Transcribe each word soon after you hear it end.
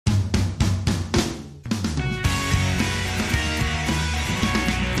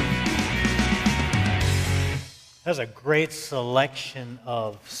That's a great selection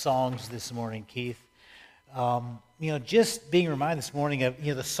of songs this morning, Keith. Just being reminded this morning of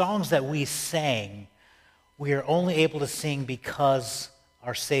the songs that we sang, we are only able to sing because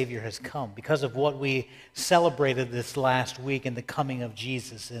our Savior has come, because of what we celebrated this last week in the coming of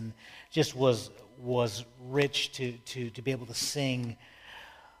Jesus, and just was rich to be able to sing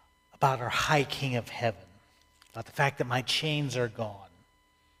about our high King of heaven, about the fact that my chains are gone,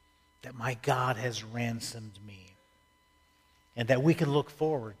 that my God has ransomed me, and that we can look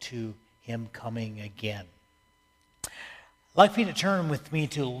forward to him coming again. I'd like for you to turn with me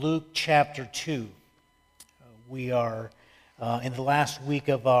to Luke chapter 2. We are in the last week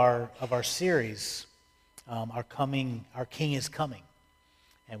of our series, Our King is Coming.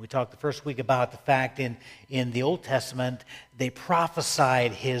 And we talked the first week about the fact in the Old Testament, they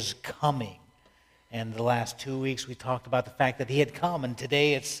prophesied his coming. And the last 2 weeks, we talked about the fact that he had come. And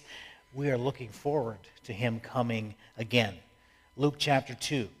today, we are looking forward to him coming again. Luke chapter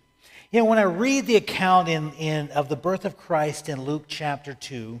 2. When I read the account of the birth of Christ in Luke chapter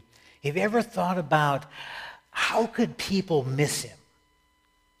 2, have you ever thought about how could people miss him?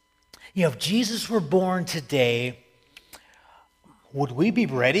 If Jesus were born today, would we be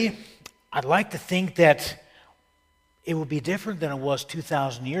ready? I'd like to think that it would be different than it was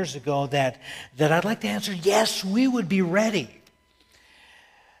 2,000 years ago, that I'd like to answer, yes, we would be ready.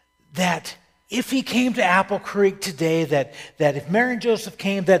 That if he came to Apple Creek today, that if Mary and Joseph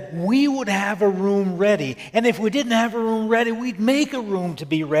came, that we would have a room ready. And if we didn't have a room ready, we'd make a room to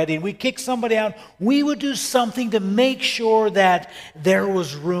be ready. And we'd kick somebody out. We would do something to make sure that there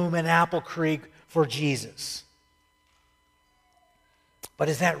was room in Apple Creek for Jesus. But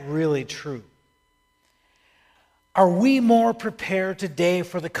is that really true? Are we more prepared today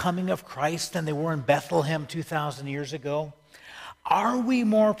for the coming of Christ than they were in Bethlehem 2,000 years ago? Are we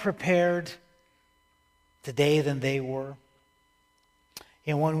more prepared today than they were?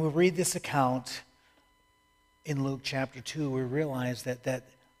 And when we read this account in Luke chapter 2, we realize that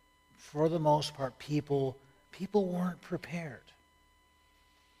for the most part, people weren't prepared.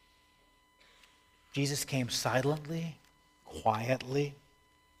 Jesus came silently, quietly,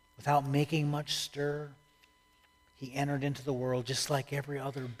 without making much stir. He entered into the world just like every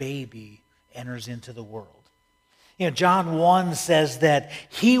other baby enters into the world. John 1 says that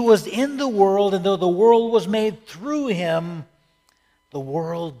he was in the world, and though the world was made through him, the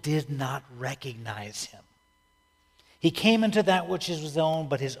world did not recognize him. He came into that which is his own,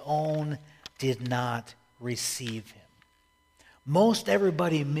 but his own did not receive him. Most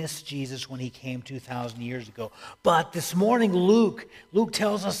everybody missed Jesus when he came 2,000 years ago. But this morning, Luke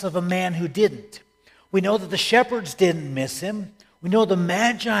tells us of a man who didn't. We know that the shepherds didn't miss him. We know the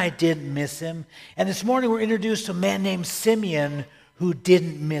Magi didn't miss him. And this morning we're introduced to a man named Simeon who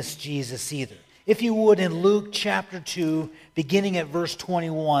didn't miss Jesus either. If you would, in Luke chapter 2, beginning at verse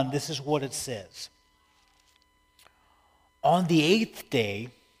 21, this is what it says. On the 8th day,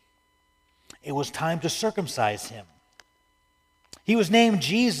 it was time to circumcise him. He was named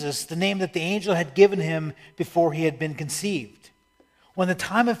Jesus, the name that the angel had given him before he had been conceived. When the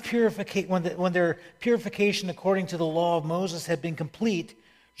time of purification, when their purification according to the law of Moses had been complete,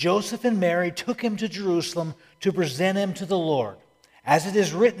 Joseph and Mary took him to Jerusalem to present him to the Lord. As it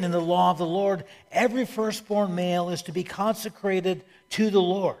is written in the law of the Lord, every firstborn male is to be consecrated to the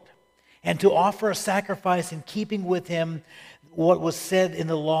Lord, and to offer a sacrifice in keeping with him what was said in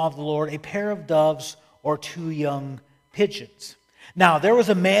the law of the Lord, a pair of doves or 2 young pigeons. Now there was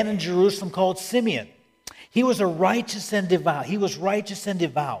a man in Jerusalem called Simeon. He was righteous and devout. He was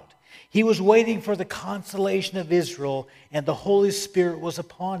waiting for the consolation of Israel, and the Holy Spirit was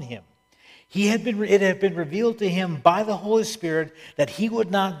upon him. It had been revealed to him by the Holy Spirit that he would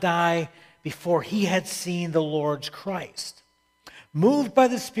not die before he had seen the Lord's Christ. Moved by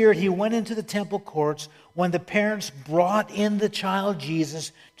the Spirit, he went into the temple courts when the parents brought in the child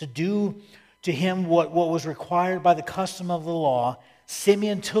Jesus to do to him what was required by the custom of the law.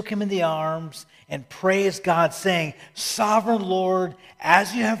 Simeon took him in the arms and praised God, saying, Sovereign Lord,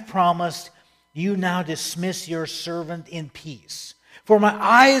 as you have promised, you now dismiss your servant in peace. For my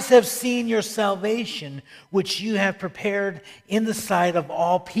eyes have seen your salvation, which you have prepared in the sight of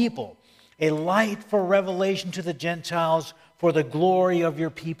all people, a light for revelation to the Gentiles, for the glory of your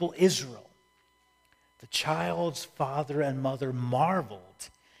people Israel. The child's father and mother marveled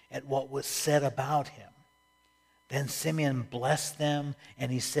at what was said about him. Then Simeon blessed them,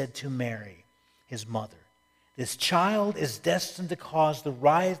 and he said to Mary, his mother, this child is destined to cause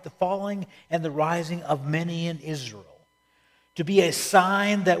the falling and the rising of many in Israel, to be a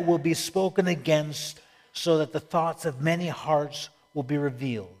sign that will be spoken against, so that the thoughts of many hearts will be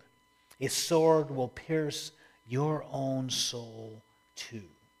revealed. A sword will pierce your own soul too.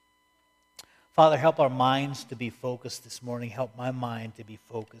 Father, help our minds to be focused this morning. Help my mind to be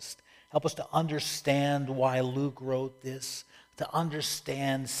focused. Help us to understand why Luke wrote this, to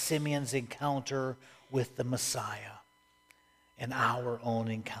understand Simeon's encounter with the Messiah and our own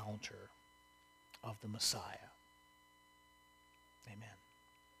encounter of the Messiah. Amen.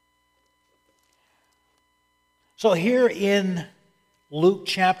 So here in Luke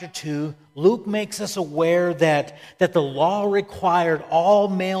chapter 2, Luke makes us aware that the law required all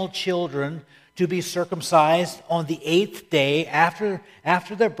male children to be circumcised on the 8th day after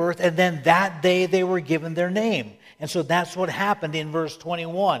their birth, and then that day they were given their name. And so that's what happened in verse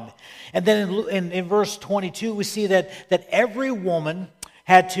 21. And then in verse 22, we see that every woman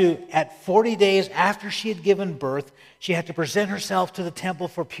had to, at 40 days after she had given birth, she had to present herself to the temple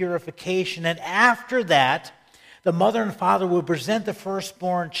for purification. And after that, the mother and father would present the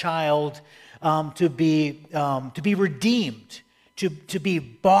firstborn child to be redeemed, to be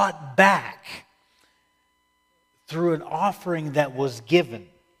bought back through an offering that was given.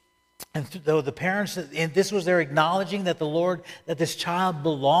 And though the parents, and this was their acknowledging that that this child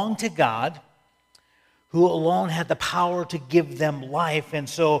belonged to God, who alone had the power to give them life. And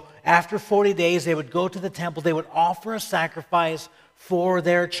so after 40 days, they would go to the temple, they would offer a sacrifice for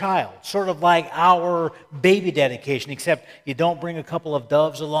their child, sort of like our baby dedication, except you don't bring a couple of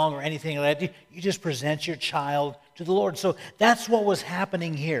doves along or anything like that. You just present your child to the Lord. So that's what was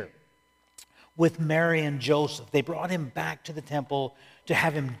happening here with Mary and Joseph. They brought him back to the temple to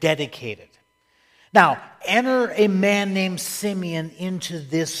have him dedicated. Now, enter a man named Simeon into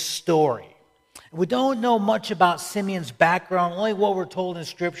this story. We don't know much about Simeon's background, only what we're told in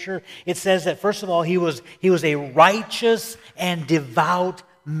Scripture. It says that, first of all, he was a righteous and devout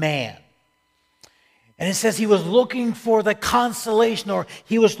man. And it says he was looking for the consolation, or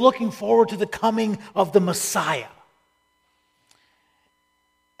he was looking forward to the coming of the Messiah.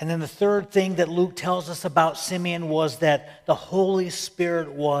 And then the third thing that Luke tells us about Simeon was that the Holy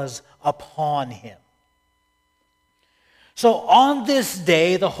Spirit was upon him. So on this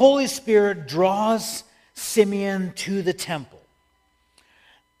day, the Holy Spirit draws Simeon to the temple.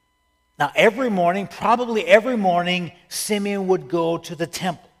 Now every morning, probably every morning, Simeon would go to the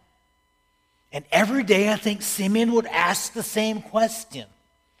temple. And every day I think Simeon would ask the same question.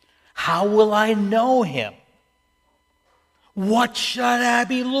 How will I know him? What should I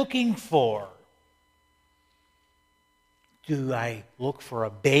be looking for? Do I look for a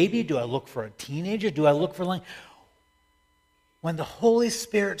baby? Do I look for a teenager? Do I look for like... When the Holy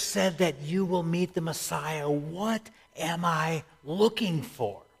Spirit said that you will meet the Messiah, what am I looking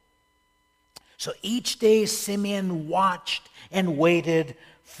for? So each day Simeon watched and waited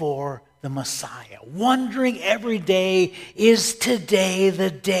for the Messiah, wondering every day, is today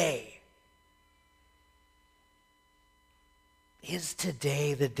the day? Is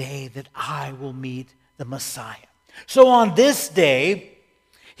today the day that I will meet the Messiah? So on this day,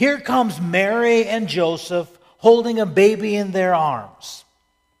 here comes Mary and Joseph holding a baby in their arms.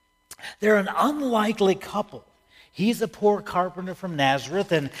 They're an unlikely couple. He's a poor carpenter from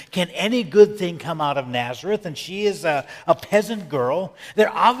Nazareth, and can any good thing come out of Nazareth? And she is a peasant girl. They're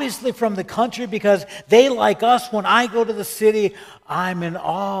obviously from the country because they, like us, when I go to the city, I'm in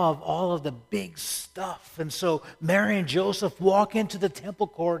awe of all of the big stuff. And so Mary and Joseph walk into the temple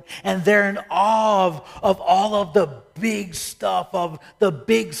court, and they're in awe of all of the big stuff, of the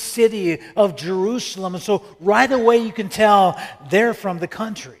big city of Jerusalem. And so right away you can tell they're from the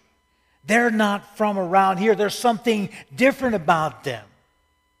country. They're not from around here. There's something different about them.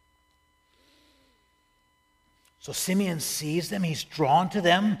 So Simeon sees them. He's drawn to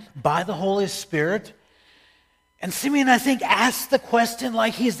them by the Holy Spirit. And Simeon, I think, asks the question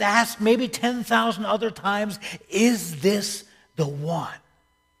like he's asked maybe 10,000 other times, is this the one?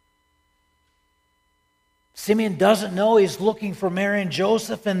 Simeon doesn't know. He's looking for Mary and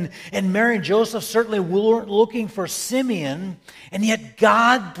Joseph, and Mary and Joseph certainly weren't looking for Simeon, and yet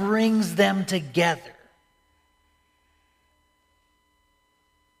God brings them together.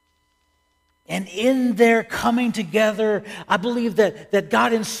 And in their coming together, I believe that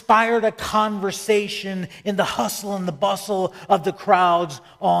God inspired a conversation in the hustle and the bustle of the crowds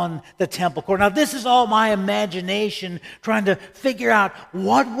on the temple court. Now, this is all my imagination trying to figure out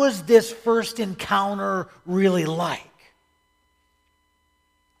what was this first encounter really like.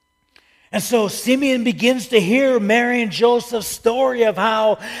 And so Simeon begins to hear Mary and Joseph's story of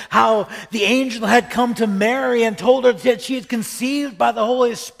how the angel had come to Mary and told her that she had conceived by the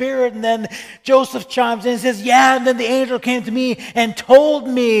Holy Spirit. And then Joseph chimes in and says, yeah, and then the angel came to me and told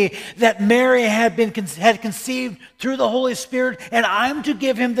me that Mary had conceived through the Holy Spirit, and I'm to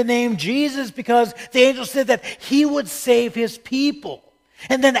give him the name Jesus because the angel said that he would save his people.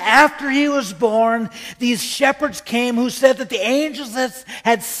 And then after he was born, these shepherds came who said that the angels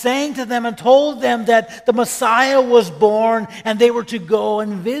had sang to them and told them that the Messiah was born and they were to go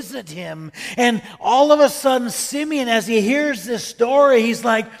and visit him. And all of a sudden, Simeon, as he hears this story, he's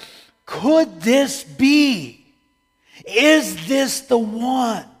like, could this be? Is this the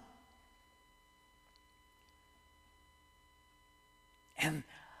one? And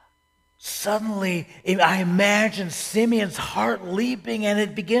suddenly, I imagine Simeon's heart leaping and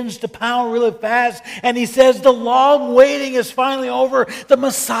it begins to pound really fast. And he says, the long waiting is finally over. The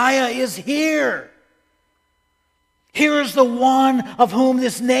Messiah is here. Here is the one of whom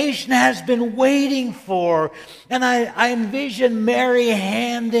this nation has been waiting for. And I envision Mary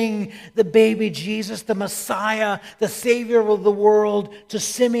handing the baby Jesus, the Messiah, the Savior of the world, to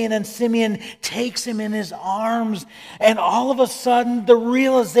Simeon. And Simeon takes him in his arms. And all of a sudden, the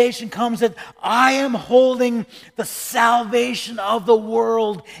realization comes that I am holding the salvation of the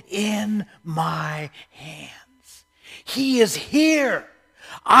world in my hands. He is here.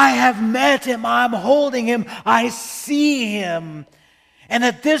 I have met him. I'm holding him. I see him. And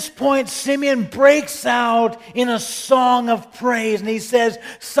at this point, Simeon breaks out in a song of praise. And he says,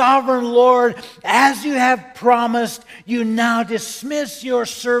 Sovereign Lord, as you have promised, you now dismiss your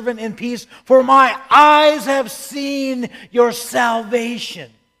servant in peace. For my eyes have seen your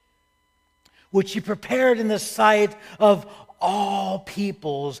salvation, which you prepared in the sight of all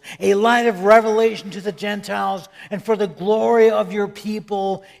peoples, a light of revelation to the Gentiles, and for the glory of your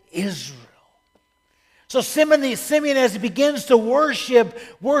people Israel. So Simeon, as he begins to worship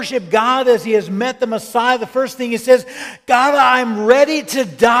God as he has met the Messiah, the first thing he says, God, I'm ready to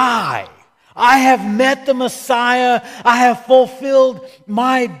die. I have met the Messiah. I have fulfilled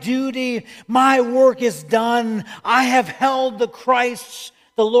my duty. My work is done. I have held the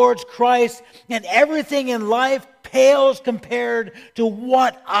Lord's Christ, and everything in life pales compared to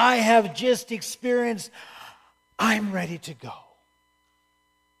what I have just experienced. I'm ready to go.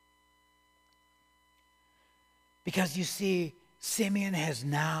 Because you see, Simeon has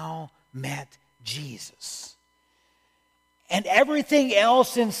now met Jesus. And everything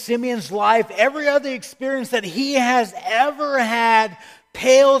else in Simeon's life, every other experience that he has ever had,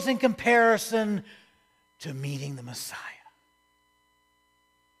 pales in comparison to meeting the Messiah.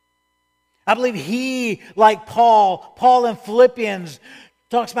 I believe he, like Paul in Philippians,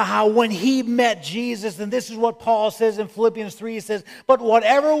 talks about how when he met Jesus, and this is what Paul says in Philippians 3, he says, but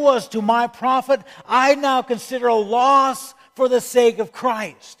whatever was to my profit, I now consider a loss for the sake of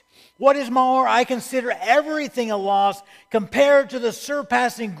Christ. What is more, I consider everything a loss compared to the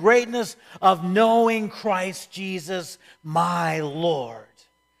surpassing greatness of knowing Christ Jesus, my Lord,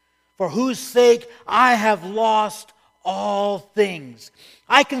 for whose sake I have lost all things.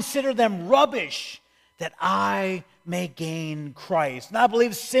 I consider them rubbish that I may gain Christ. And I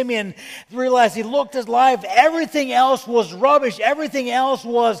believe Simeon realized he looked at life, everything else was rubbish. Everything else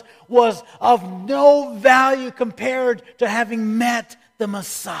was of no value compared to having met the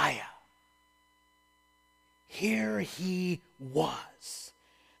Messiah. Here he was.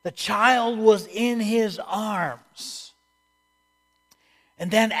 The child was in his arms. And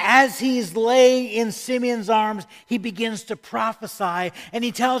then as he's laying in Simeon's arms, he begins to prophesy. And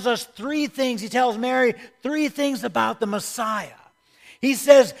he tells us three things. He tells Mary three things about the Messiah. He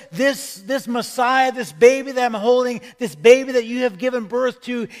says, this Messiah, this baby that I'm holding, this baby that you have given birth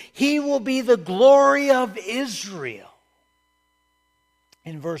to, he will be the glory of Israel.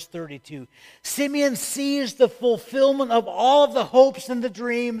 In verse 32, Simeon sees the fulfillment of all of the hopes and the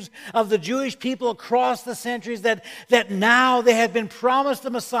dreams of the Jewish people across the centuries that now they had been promised the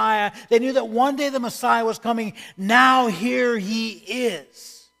Messiah. They knew that one day the Messiah was coming. Now here he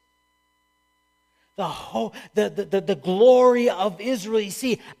is. The glory of Israel. You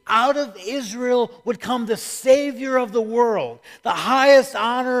see, out of Israel would come the Savior of the world. The highest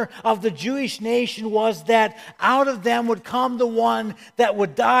honor of the Jewish nation was that out of them would come the one that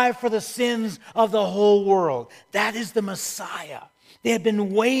would die for the sins of the whole world. That is the Messiah. They had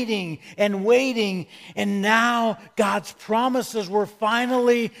been waiting, and now God's promises were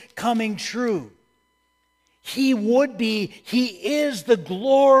finally coming true. He is the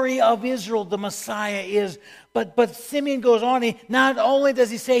glory of Israel, the Messiah is. But Simeon goes on, not only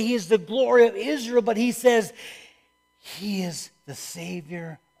does he say he is the glory of Israel, but he says he is the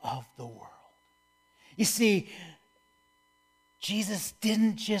Savior of the world. You see, Jesus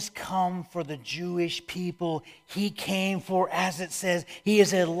didn't just come for the Jewish people. He came for, as it says, he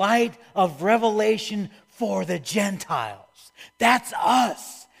is a light of revelation for the Gentiles. That's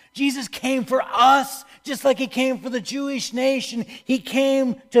us. Jesus came for us just like he came for the Jewish nation. He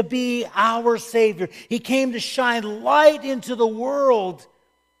came to be our Savior. He came to shine light into the world,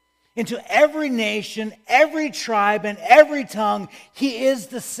 into every nation, every tribe, and every tongue. He is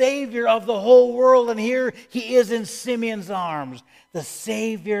the Savior of the whole world. And here he is in Simeon's arms, the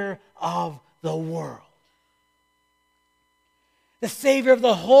Savior of the world. The Savior of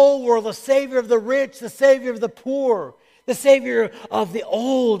the whole world, the Savior of the rich, the Savior of the poor, the Savior of the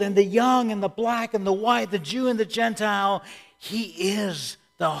old and the young and the black and the white, the Jew and the Gentile. He is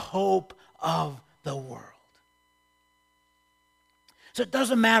the hope of the world. So it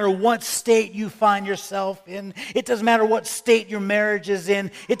doesn't matter what state you find yourself in. It doesn't matter what state your marriage is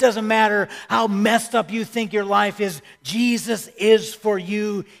in. It doesn't matter how messed up you think your life is. Jesus is for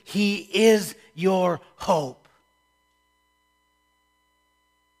you. He is your hope.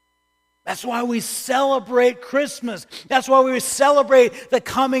 That's why we celebrate Christmas. That's why we celebrate the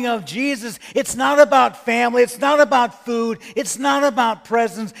coming of Jesus. It's not about family. It's not about food. It's not about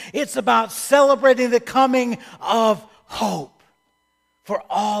presents. It's about celebrating the coming of hope for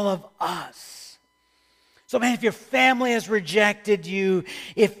all of us. So, man, if your family has rejected you,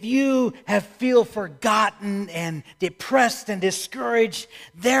 if you have feel forgotten and depressed and discouraged,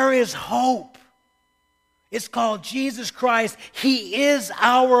 there is hope. It's called Jesus Christ. He is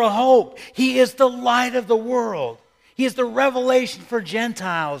our hope. He is the light of the world. He is the revelation for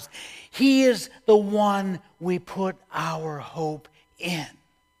Gentiles. He is the one we put our hope in.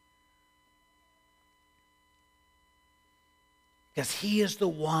 Because he is the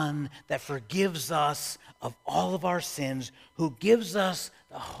one that forgives us of all of our sins, who gives us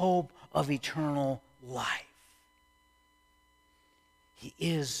the hope of eternal life. He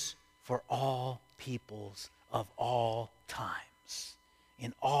is for all peoples of all times,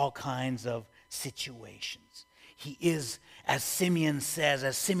 in all kinds of situations. He is, as Simeon says,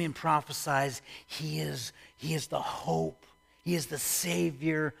 as Simeon prophesies, he is the hope. He is the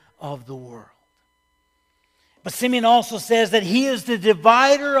Savior of the world. But Simeon also says that he is the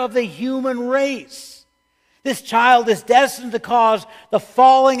divider of the human race. This child is destined to cause the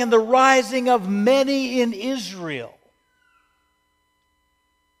falling and the rising of many in Israel.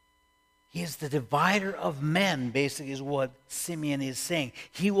 He is the divider of men, basically, is what Simeon is saying.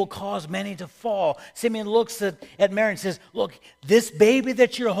 He will cause many to fall. Simeon looks at Mary and says, look, this baby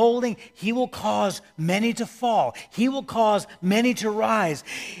that you're holding, he will cause many to fall. He will cause many to rise.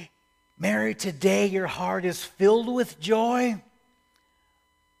 Mary, today your heart is filled with joy,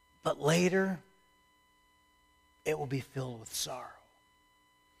 but later it will be filled with sorrow.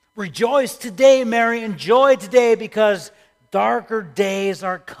 Rejoice today, Mary, and joy today, because darker days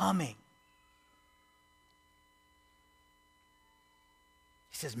are coming.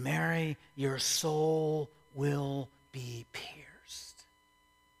 He says, Mary, your soul will be pierced.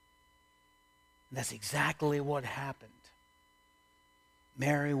 And that's exactly what happened.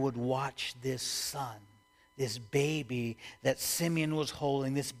 Mary would watch this son, this baby that Simeon was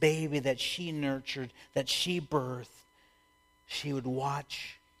holding, this baby that she nurtured, that she birthed. She would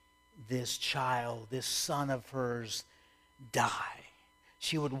watch this child, this son of hers, die.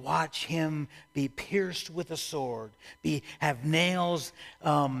 She would watch him be pierced with a sword, have nails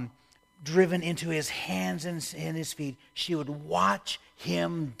driven into his hands and his feet. She would watch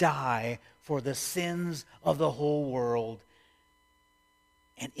him die for the sins of the whole world.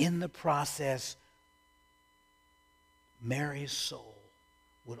 And in the process, Mary's soul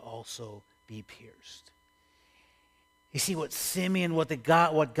would also be pierced. You see, what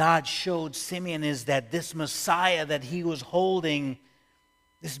God showed Simeon is that this Messiah that he was holding,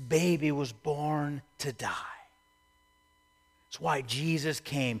 this baby, was born to die. That's why Jesus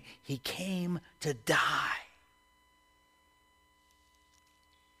came. He came to die.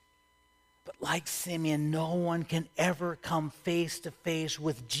 But like Simeon, no one can ever come face to face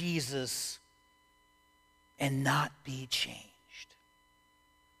with Jesus and not be changed.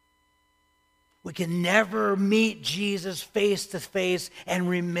 We can never meet Jesus face to face and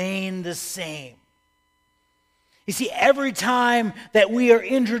remain the same. You see, every time that we are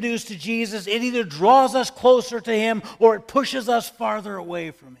introduced to Jesus, it either draws us closer to him or it pushes us farther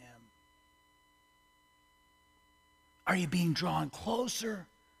away from him. Are you being drawn closer?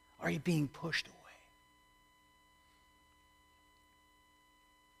 Or are you being pushed away?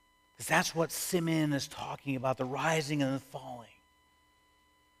 Because that's what Simeon is talking about, the rising and the falling.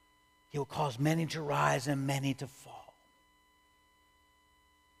 He will cause many to rise and many to fall.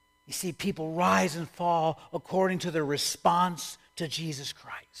 You see, people rise and fall according to their response to Jesus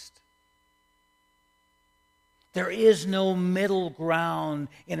Christ. There is no middle ground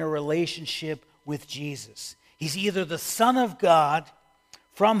in a relationship with Jesus. He's either the Son of God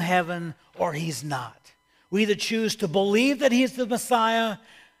from heaven or he's not. We either choose to believe that he's the Messiah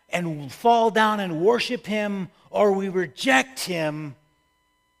and fall down and worship him, or we reject him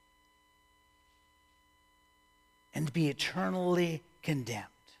and be eternally condemned.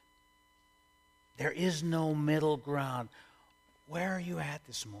 There is no middle ground. Where are you at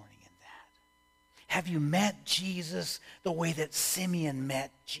this morning in that? Have you met Jesus the way that Simeon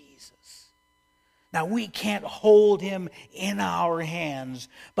met Jesus? Now, we can't hold him in our hands,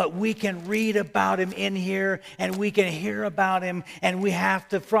 but we can read about him in here, and we can hear about him, and we have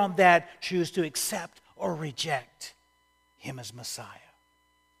to, from that, choose to accept or reject him as Messiah.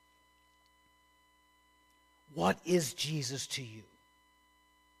 What is Jesus to you?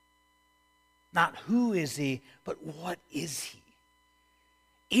 Not who is he, but what is he?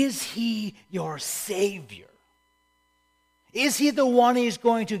 Is he your Savior? Is he the one who's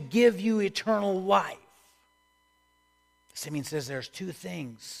going to give you eternal life? Simeon says there's two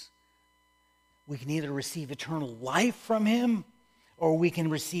things. We can either receive eternal life from him, or we can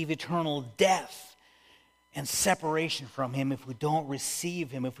receive eternal death and separation from him if we don't receive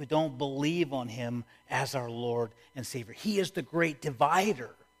him, if we don't believe on him as our Lord and Savior. He is the great divider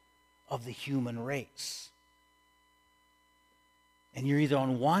of the human race. And you're either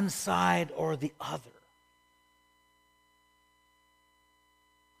on one side or the other.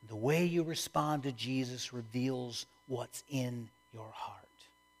 The way you respond to Jesus reveals what's in your heart.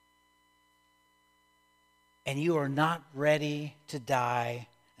 And you are not ready to die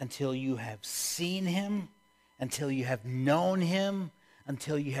until you have seen him, until you have known him,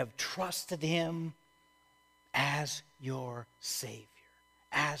 until you have trusted him as your Savior,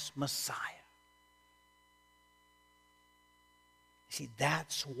 as Messiah. See,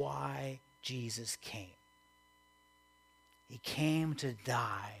 that's why Jesus came. He came to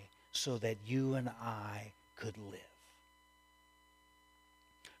die so that you and I could live.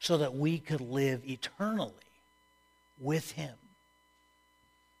 So that we could live eternally with him.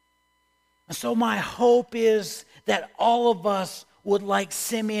 And so my hope is that all of us would, like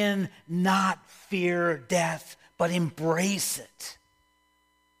Simeon, not fear death, but embrace it.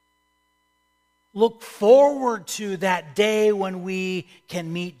 Look forward to that day when we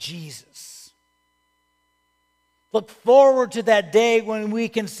can meet Jesus. Look forward to that day when we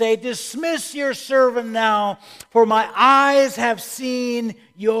can say, "Dismiss your servant now, for my eyes have seen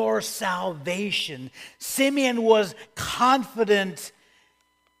your salvation." Simeon was confident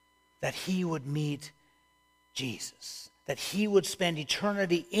that he would meet Jesus, that he would spend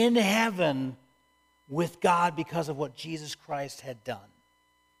eternity in heaven with God because of what Jesus Christ had done.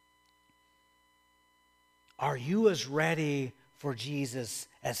 Are you as ready for Jesus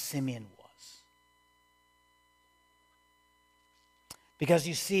as Simeon was? Because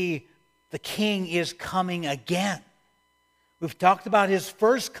you see, the king is coming again. We've talked about his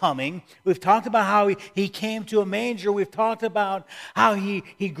first coming. We've talked about how he came to a manger. We've talked about how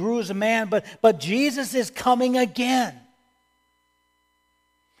he grew as a man. But Jesus is coming again.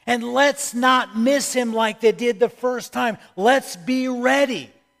 And let's not miss him like they did the first time. Let's be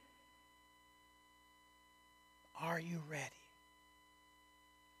ready. Are you ready?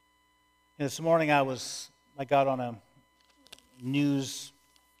 This morning I got on a news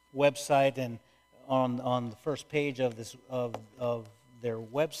website, and on the first page of their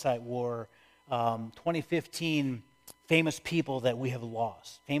website were 2015 famous people that we have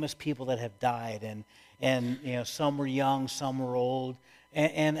lost, famous people that have died, and you know, some were young, some were old.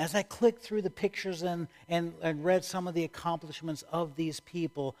 And as I clicked through the pictures and read some of the accomplishments of these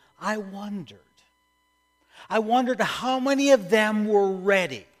people, I wondered how many of them were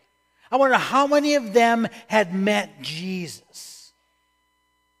ready. I wonder how many of them had met Jesus.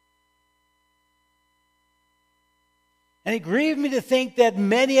 And it grieved me to think that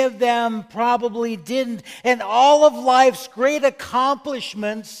many of them probably didn't. And all of life's great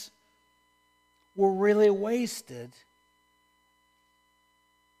accomplishments were really wasted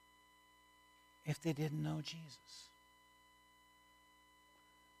if they didn't know Jesus.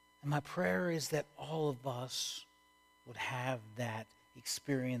 And my prayer is that all of us would have that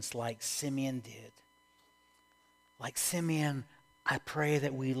experience like Simeon did. Like Simeon, I pray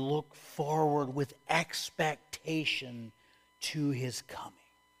that we look forward with expectation to his coming.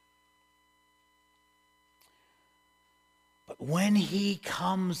 But when he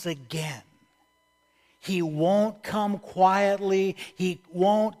comes again, he won't come quietly. He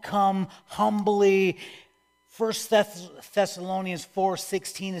won't come humbly 1 Thessalonians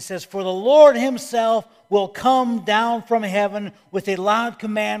 4:16, it says, "For the Lord himself will come down from heaven with a loud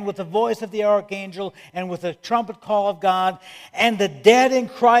command, with the voice of the archangel, and with a trumpet call of God. And the dead in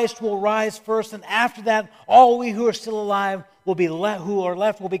Christ will rise first, and after that all we who are still alive who are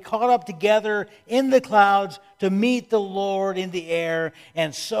left will be caught up together in the clouds to meet the Lord in the air,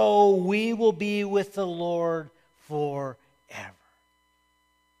 and so we will be with the Lord forever."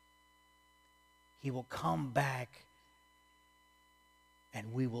 He will come back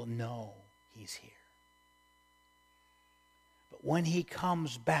and we will know he's here. But when he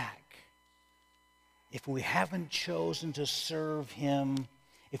comes back, if we haven't chosen to serve him,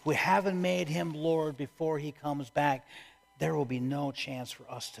 if we haven't made him Lord before he comes back, there will be no chance for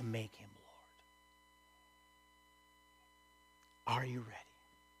us to make him Lord. Are you ready?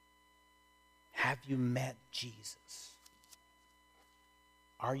 Have you met Jesus?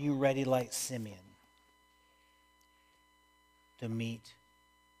 Are you ready like Simeon to meet?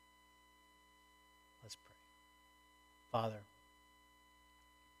 Let's pray. Father,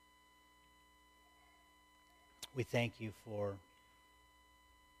 we thank you for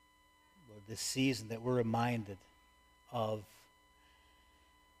this season that we're reminded of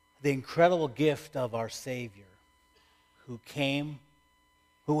the incredible gift of our Savior who came,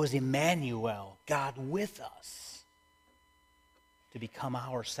 who was Emmanuel, God with us, to become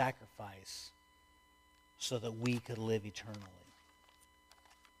our sacrifice so that we could live eternally.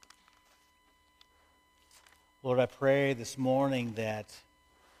 Lord, I pray this morning that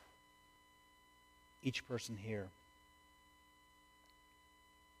each person here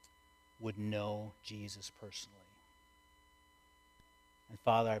would know Jesus personally. And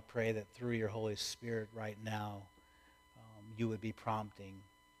Father, I pray that through your Holy Spirit right now, you would be prompting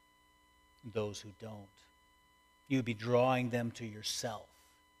those who don't. You would be drawing them to yourself.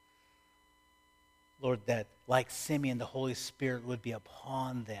 Lord, that like Simeon, the Holy Spirit would be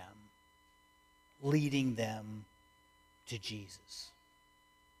upon them, leading them to Jesus.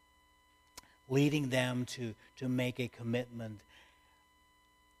 Leading them to make a commitment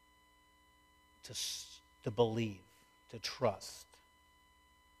to believe, to trust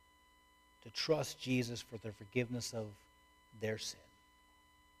Jesus for the forgiveness of their sin.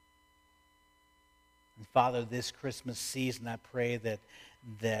 And Father, this Christmas season, I pray that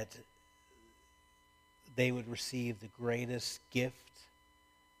they would receive the greatest gift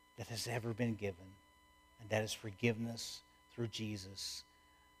that has ever been given, and that is forgiveness through Jesus,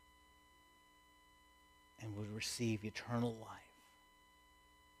 and would receive eternal life.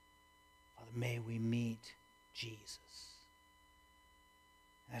 Father, may we meet Jesus.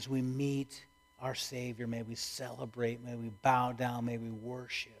 As we meet our Savior, may we celebrate, may we bow down, may we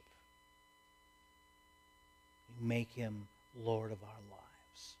worship. We make him Lord of our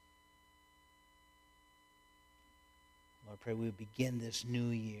lives. Lord, I pray we begin this new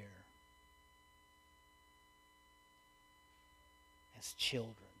year as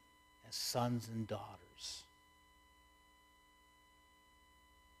children, as sons and daughters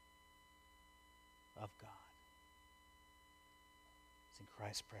of God. It's in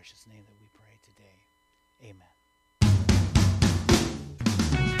Christ's precious name that we pray today. Amen.